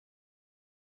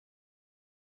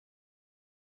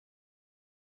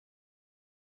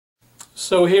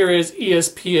So here is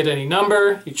ESP at any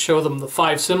number. You'd show them the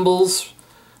 5 symbols,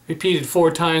 repeated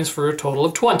 4 times for a total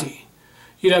of 20.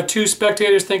 You'd have 2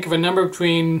 spectators think of a number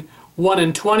between 1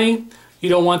 and 20. You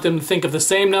don't want them to think of the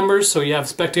same numbers, so you have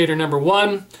spectator number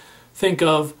 1 think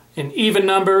of an even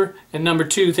number, and number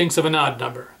 2 thinks of an odd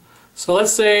number. So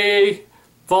let's say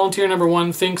volunteer number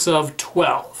 1 thinks of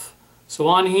 12. So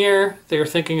on here, they're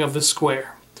thinking of the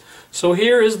square. So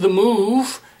here is the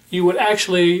move. You would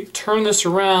actually turn this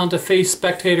around to face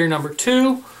spectator number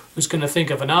 2, who's going to think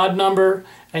of an odd number,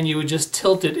 and you would just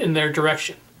tilt it in their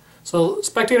direction. So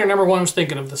spectator number 1 was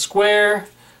thinking of the square.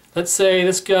 Let's say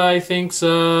this guy thinks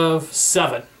of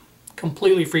 7.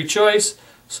 Completely free choice.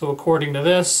 So according to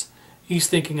this, he's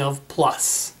thinking of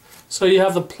plus. So you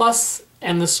have the plus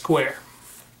and the square.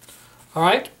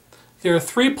 Alright? There are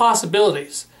 3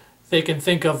 possibilities. They can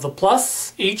think of the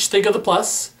plus, each think of the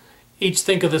plus, each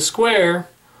think of the square,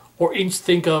 or each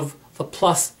think of the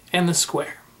plus and the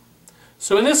square.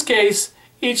 So in this case,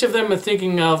 each of them are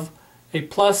thinking of a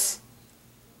plus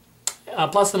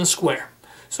and a square.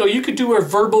 So you could do a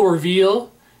verbal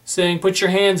reveal saying put your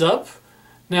hands up.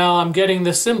 Now I'm getting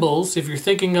the symbols. If you're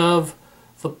thinking of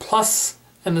the plus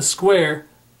and the square,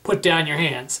 put down your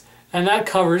hands. And that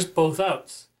covers both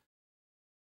outs.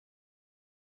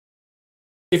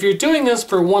 If you're doing this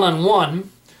for one-on-one,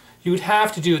 you would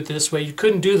have to do it this way. You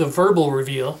couldn't do the verbal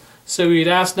reveal. So you'd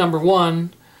ask number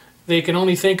 1, they can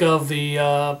only think of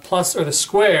the plus or the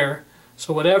square,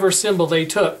 so whatever symbol they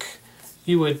took,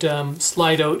 you would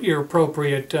slide out your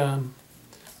appropriate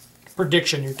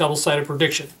prediction, your double-sided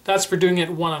prediction. That's for doing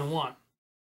it one-on-one.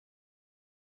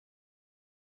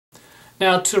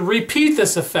 Now to repeat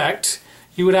this effect,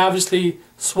 you would obviously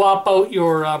swap out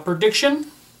your prediction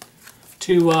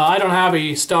to, I don't have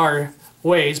a star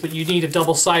ways, but you need a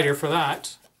double-sider for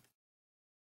that.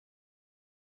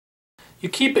 You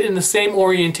keep it in the same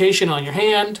orientation on your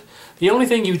hand. The only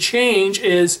thing you change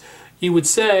is you would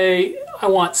say, I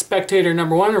want spectator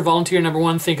number 1 or volunteer number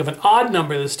 1 think of an odd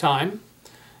number this time.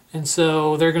 And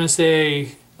so they're going to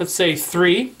say, let's say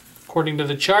 3, according to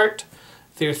the chart.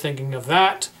 They're thinking of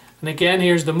that. And again,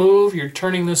 here's the move. You're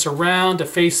turning this around to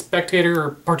face spectator or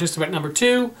participant number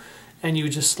 2, and you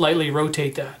just slightly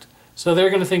rotate that. So they're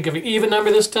going to think of an even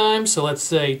number this time. So let's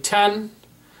say 10.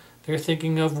 They're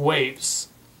thinking of waves.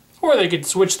 Or they could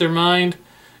switch their mind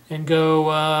and go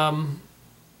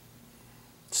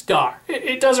star.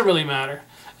 It doesn't really matter.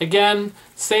 Again,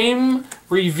 same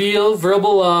reveal,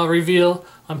 verbal reveal.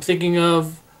 I'm thinking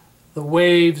of the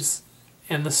waves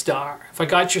and the star. If I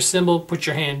got your symbol, put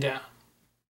your hand down.